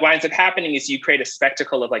 But what winds up happening is you create a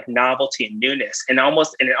spectacle of like novelty and newness, and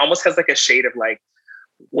it almost has like a shade of like,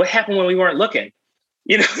 what happened when we weren't looking?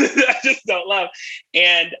 I just don't love.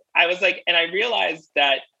 And I was like, and I realized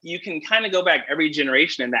that you can kind of go back every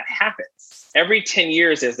generation and that happens. Every 10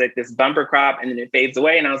 years, there's like this bumper crop and then it fades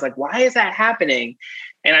away. And I was like, why is that happening?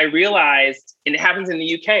 And I realized, and it happens in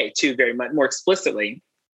the UK too, very much more explicitly.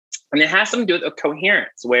 And it has something to do with a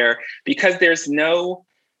coherence where, because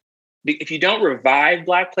if you don't revive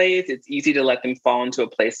Black plays, it's easy to let them fall into a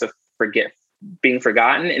place of being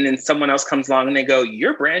forgotten. And then someone else comes along and they go,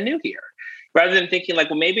 you're brand new here. Rather than thinking like,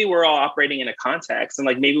 well, maybe we're all operating in a context and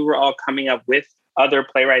like, maybe we're all coming up with other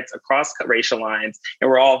playwrights across racial lines and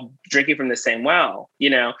we're all drinking from the same well,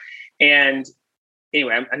 And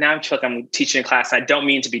anyway, now I'm teaching a class. I don't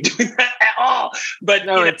mean to be doing that at all, but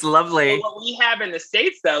no, it's lovely. What we have in the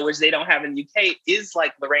States though, which they don't have in the UK, is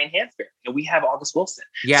like Lorraine Hansberry. And we have August Wilson.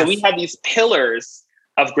 Yes. So we have these pillars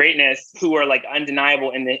of greatness who are like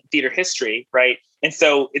undeniable in the theater history, right? And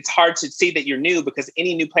so it's hard to see that you're new because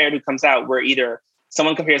any new player who comes out, we're either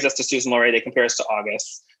someone compares us to Susan Laurie, they compare us to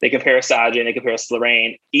August, they compare us to Audrey, and they compare us to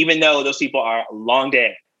Lorraine, even though those people are long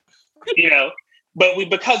dead, But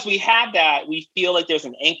because we have that, we feel like there's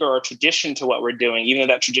an anchor or tradition to what we're doing, even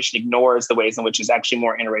though that tradition ignores the ways in which it's actually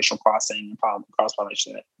more interracial crossing and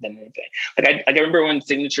cross-pollination than anything. Like I remember when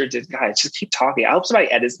Signature did, guys, just keep talking. I hope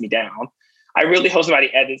somebody edits me down. I really hope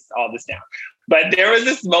somebody edits all this down. But there was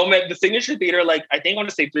this moment, the Signature Theater, like I think I want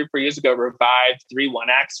to say 3 or 4 years ago, revived 3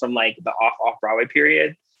 one-acts from like the off-Broadway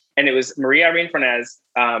period. And it was Marie Irene Fornés,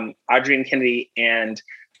 Audrey Kennedy, and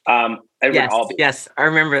Edward Albee. Yes, I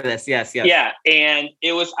remember this. Yes. Yeah, and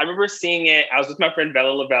I remember seeing it. I was with my friend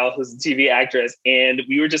Bella Lavelle, who's a TV actress, and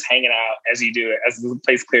we were just hanging out as you do it, as the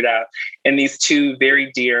place cleared out. And these 2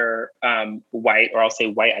 very dear white, or I'll say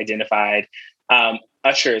white identified,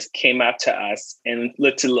 ushers came up to us and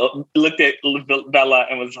looked at Bella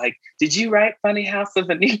and was like, "Did you write Funny House of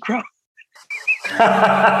a Negro?" And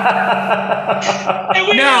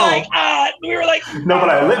we were like, no, but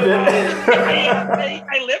I lived it. I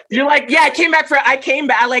lived it. You're like, yeah, I came back. I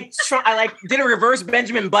did a reverse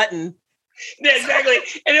Benjamin Button. Yeah, exactly.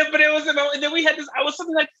 But it was a moment. And then we had this. I was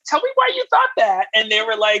something like, "Tell me why you thought that." And they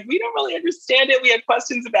were like, "We don't really understand it. We had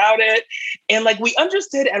questions about it." And like, we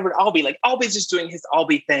understood Edward Albee. Like, Albee's just doing his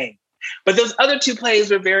Albee thing. But those other 2 plays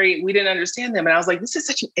were we didn't understand them. And I was like, this is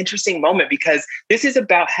such an interesting moment because this is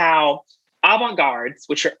about how avant-gardes,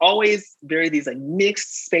 which are always very these like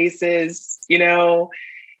mixed spaces, it's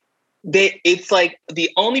like the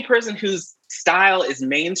only person whose style is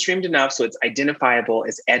mainstreamed enough so it's identifiable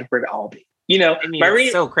is Edward Albee.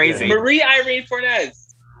 It's so crazy. Marie Irene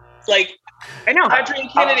Fornés, like I know Audrey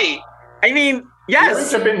Kennedy. Yes. Let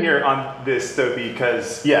me jump in here on this though,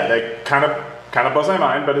 because that kind of blows my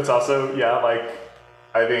mind, but it's also like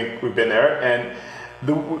I think we've been there. And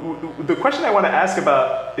the question I want to ask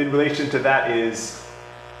about in relation to that is,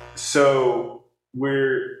 so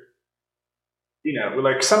we're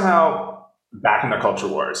like somehow back in the culture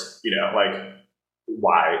wars, like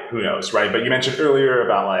why? Who knows, right? But you mentioned earlier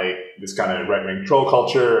about like this kind of right-wing troll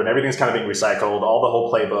culture and everything's kind of being recycled, all the whole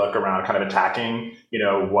playbook around kind of attacking,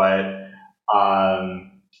 what,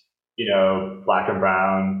 Black and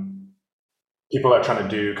brown people are trying to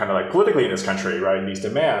do kind of like politically in this country, right? These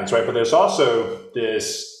demands, right? But there's also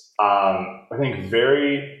this, I think I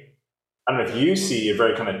don't know if you see a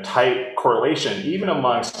very kind of tight correlation, even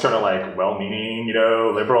amongst kind of like well-meaning,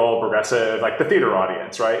 liberal, progressive, like the theater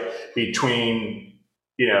audience, right? Between,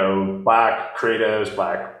 Black creatives,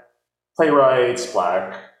 Black playwrights,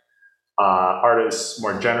 Black artists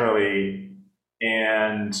more generally,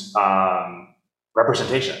 and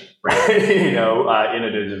representation, right? In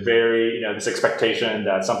it is very, this expectation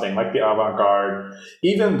that something like the avant-garde,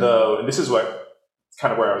 even though, and this is what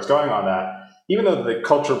kind of where I was going on that, even though the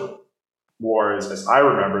culture wars, as I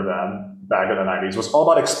remember them back in the 90s, was all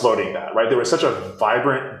about exploding that, right? There was such a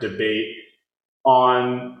vibrant debate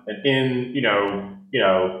on and in,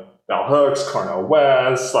 Bell Hooks, Cornel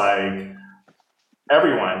West, like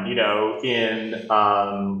everyone, in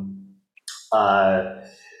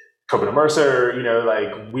Coburn Mercer,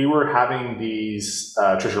 like we were having these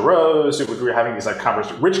Trisha Rose, we were having these like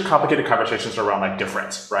rich, complicated conversations around like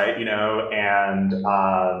difference, right? And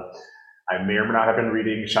I may or may not have been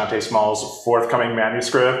reading Shantae Small's forthcoming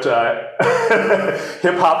manuscript,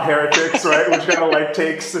 Hip Hop Heretics, right? Which kind of like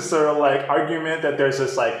takes this sort of like argument that there's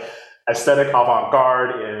this like aesthetic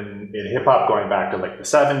avant-garde in hip hop going back to like the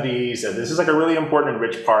 70s. And this is like a really important and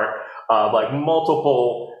rich part of like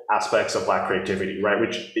multiple aspects of Black creativity, right?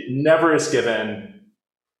 Which it never is given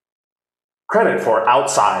credit for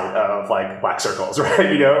outside of like Black circles,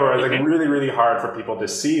 right? Or like really, really hard for people to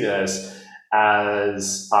see this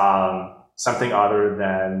as something other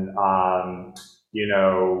than,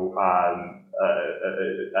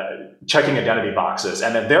 checking identity boxes,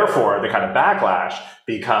 and then therefore the kind of backlash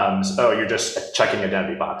becomes, oh, you're just checking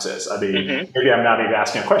identity boxes. I mean, maybe I'm not even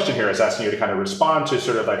asking a question here. I was asking you to kind of respond to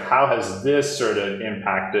sort of like, how has this sort of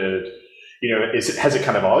impacted, has it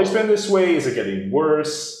kind of always been this way? Is it getting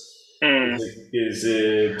worse? Is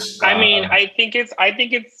it I mean, I think it's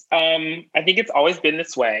always been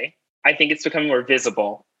this way. I think it's becoming more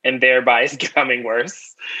visible and thereby it's becoming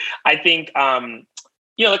worse. I think,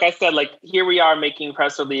 like I said, like here we are making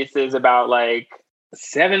press releases about like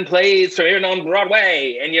 7 plays premiering on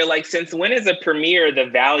Broadway. And you're like, since when is a premiere the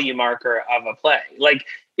value marker of a play? Like,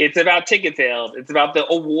 it's about ticket sales. It's about the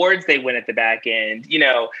awards they win at the back end,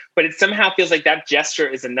 but it somehow feels like that gesture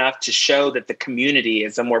is enough to show that the community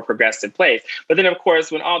is a more progressive place. But then, of course,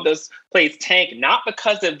 when all those plays tank, not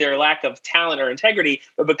because of their lack of talent or integrity,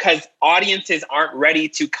 but because audiences aren't ready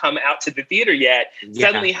to come out to the theater yet,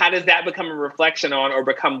 suddenly how does that become a reflection on or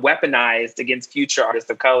become weaponized against future artists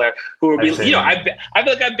of color who are, I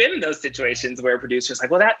feel like I've been in those situations where producers like,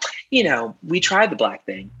 well, that, we tried the Black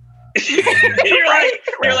thing.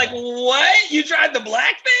 you're like, what? You tried the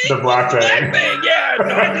Black thing? The Black thing. Yeah,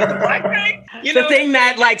 no, I did the Black thing. The thing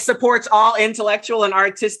that like supports all intellectual and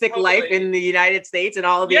artistic life in the United States and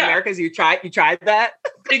all of the Americas. You tried that?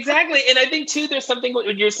 Exactly. And I think too, there's something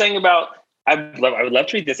what you're saying about, I would love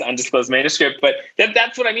to read this undisclosed manuscript, but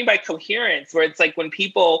that's what I mean by coherence, where it's like when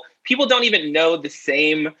people don't even know the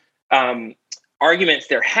same arguments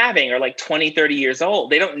they're having are like 20, 30 years old.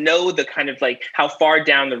 They don't know the kind of like how far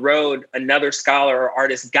down the road another scholar or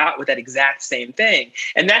artist got with that exact same thing.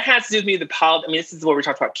 And that has to do with me, this is what we're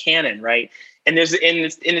talking about canon, right? And there's in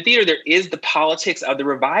the theater, there is the politics of the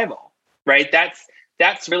revival, right?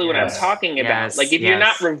 That's really what I'm talking about. Like if you're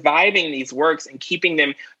not reviving these works and keeping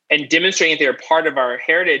them and demonstrating that they're part of our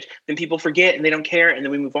heritage, then people forget and they don't care. And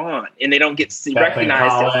then we move on and they don't get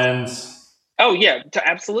recognized. Oh yeah,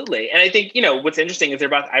 absolutely. And I think, what's interesting is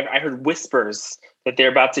I heard whispers that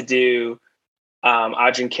they're about to do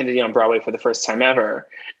Audrey and Kennedy on Broadway for the first time ever.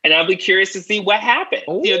 And I'll be curious to see what happened.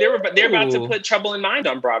 Ooh. They're about to put Trouble in Mind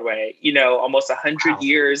on Broadway, almost 100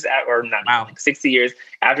 years, like 60 years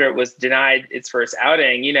after it was denied its first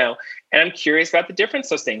outing, and I'm curious about the difference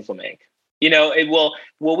those things will make.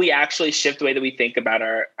 Will we actually shift the way that we think about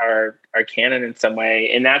our canon in some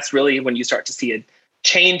way? And that's really when you start to see a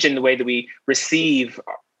change in the way that we receive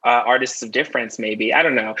artists of difference, maybe. I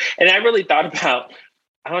don't know. And I really thought about,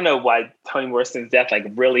 I don't know why Toni Morrison's death like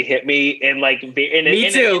really hit me in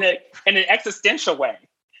an existential way,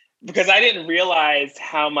 because I didn't realize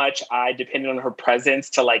how much I depended on her presence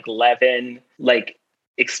to like leaven like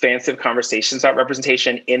expansive conversations about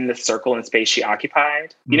representation in the circle and space she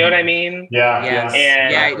occupied. You know what I mean? Yeah. Yes.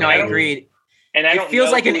 And I agreed. And it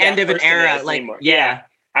feels like an end of an era. Like,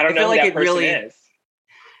 I don't know who that person is.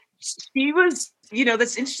 She was,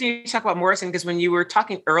 that's interesting to talk about Morrison, because when you were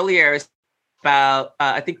talking earlier about,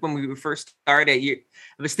 I think when we first started, I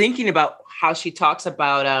was thinking about how she talks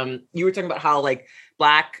about, you were talking about how like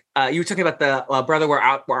Black, you were talking about the Brother Where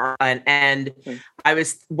Art Were, and I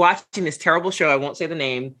was watching this terrible show, I won't say the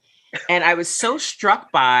name, and I was so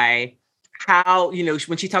struck by how,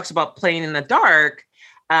 when she talks about playing in the dark,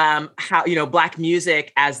 how, Black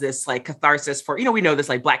music as this like catharsis for, we know this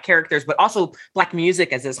like Black characters, but also Black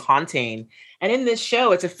music as this haunting. And in this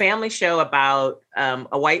show, it's a family show about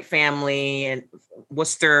a white family in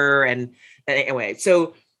Worcester. And anyway,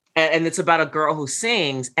 so, and it's about a girl who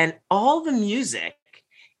sings, and all the music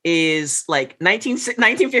is like 1950s,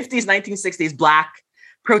 1960s Black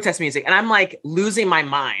protest music. And I'm like losing my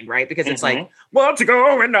mind, right? Because it's like, what's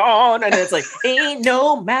going on? And it's like, ain't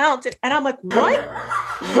no mountain. And I'm like, what?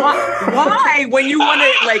 Why? When you want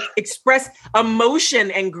to like express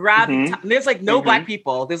emotion and gravitas, there's like no Black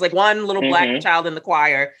people. There's like one little Black child in the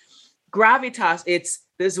choir. Gravitas, it's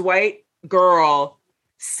this white girl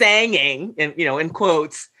singing, and in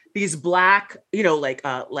quotes, these Black,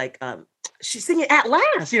 she's singing At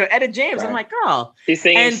Last, Etta James. Right. I'm like, girl. She's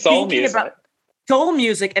singing soul music. About soul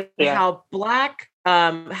music and how Black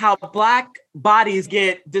bodies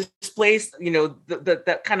get displaced,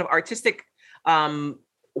 the kind of artistic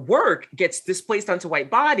work gets displaced onto white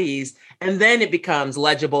bodies, and then it becomes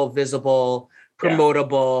legible, visible,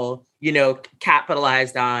 promotable,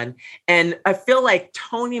 capitalized on. And I feel like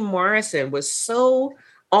Toni Morrison was so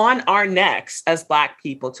on our necks as Black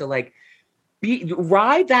people to like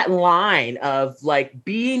ride that line of like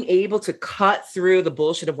being able to cut through the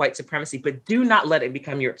bullshit of white supremacy, but do not let it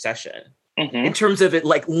become your obsession. In terms of it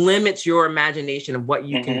like limits your imagination of what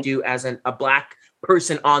you can do as a Black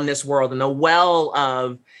person on this world and the well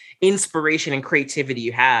of inspiration and creativity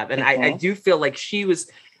you have. And I do feel like she was,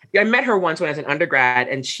 I met her once when I was an undergrad,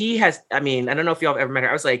 and she has, I mean, I don't know if y'all have ever met her.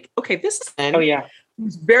 I was like, okay, this is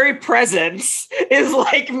whose very presence is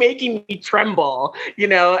like making me tremble, you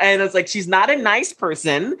know? And it's like, she's not a nice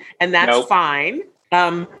person, and that's fine.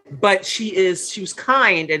 But she was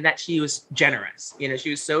kind, and that she was generous. You know, she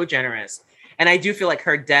was so generous. And I do feel like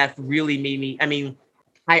her death really made me, I mean,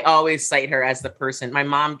 I always cite her as the person. My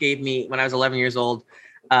mom gave me, when I was 11 years old,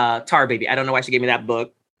 Tar Baby. I don't know why she gave me that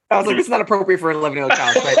book. I was like, it's not appropriate for an 11-year-old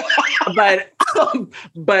child.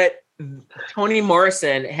 But Toni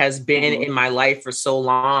Morrison has been in my life for so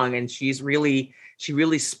long, and she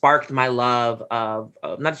really sparked my love of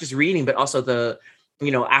not just reading, but also the,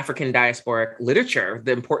 you know, African diasporic literature,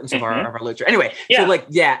 the importance of our literature. Anyway, so like,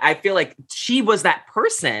 I feel like she was that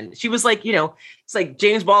person. She was like, you know, it's like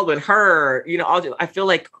James Baldwin, her, you know, I feel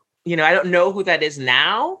like, you know, I don't know who that is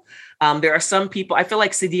now. There are some people, I feel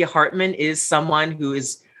like Saidiya Hartman is someone who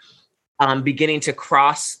is beginning to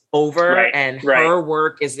cross over, and her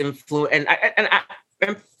work is influenced.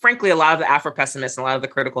 And frankly, a lot of the Afro-pessimists and a lot of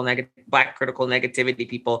the Black critical negativity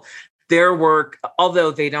people, their work,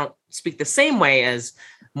 although they don't speak the same way as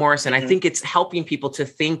Morrison, I think it's helping people to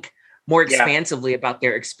think more expansively about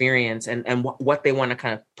their experience and what they want to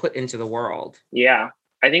kind of put into the world. Yeah,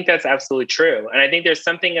 I think that's absolutely true. And I think there's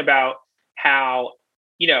something about how,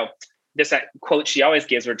 you know, this quote she always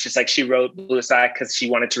gives, where it's just like, she wrote Blue Sky because she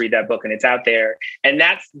wanted to read that book and it's out there. And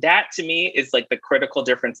that to me is like the critical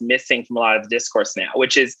difference missing from a lot of the discourse now,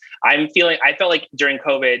 which is I felt like during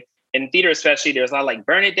COVID in theater, especially, there was a lot of like,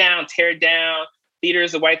 burn it down, tear it down. Theater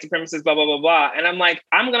is a white supremacist, blah, blah, blah, blah. And I'm like,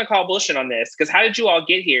 I'm going to call bullshit on this, because how did you all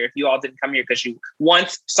get here if you all didn't come here because you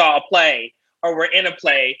once saw a play or were in a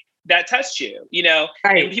play that touched you, you know?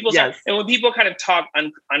 Right. And when people kind of talk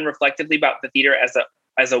unreflectively about the theater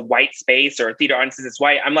as a white space, or a theater audience as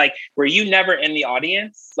white, I'm like, were you never in the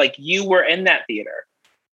audience? Like, you were in that theater.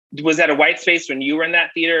 Was that a white space when you were in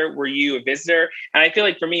that theater? Were you a visitor? And I feel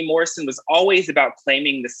like for me, Morrison was always about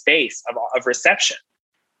claiming the space of reception.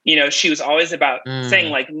 You know, she was always about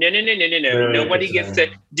saying like, no, nobody gets to,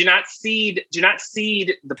 do not cede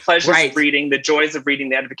the pleasures of reading, the joys of reading,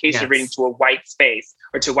 the edification of reading to a white space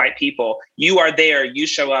or to white people. You are there, you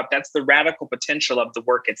show up. That's the radical potential of the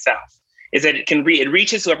work itself, is that it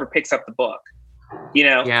reaches whoever picks up the book, you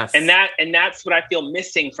know? And that's what I feel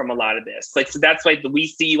missing from a lot of this. Like, so that's like the We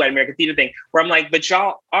See You at American Theater thing, where I'm like, but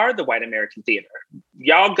y'all are the white American theater.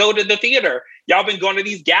 Y'all go to the theater. Y'all been going to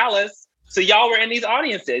these galas. So y'all were in these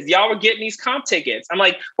audiences. Y'all were getting these comp tickets. I'm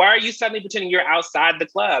like, why are you suddenly pretending you're outside the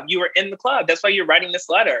club? You were in the club. That's why you're writing this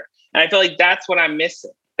letter. And I feel like that's what I'm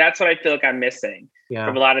missing. That's what I feel like I'm missing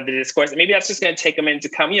from a lot of the discourse. And maybe that's just going to take a minute to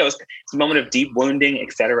come. You know, it's a moment of deep wounding,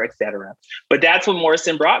 et cetera, et cetera. But that's what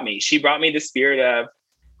Morrison brought me. She brought me the spirit of,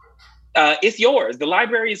 it's yours. The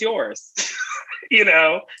library is yours. You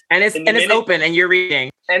know? And it's open and you're reading.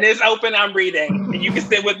 And it's open, I'm reading. And you can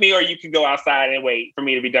sit with me, or you can go outside and wait for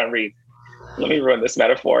me to be done reading. Let me ruin this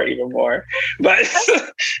metaphor even more. But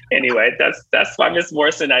anyway, that's why Miss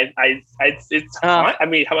Morrison, I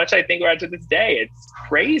mean, how much I think about her to this day. It's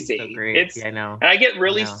crazy. So great. I know. And I get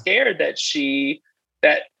really scared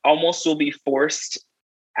that almost will be forced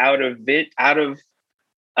out of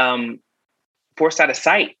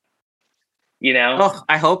sight. You know? Oh,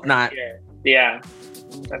 I hope not. Yeah.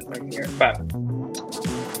 That's my fear. But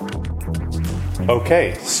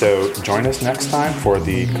okay, so join us next time for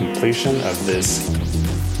the completion of this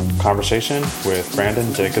conversation with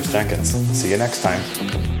Brandon Jacobs Jenkins. See you next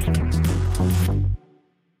time.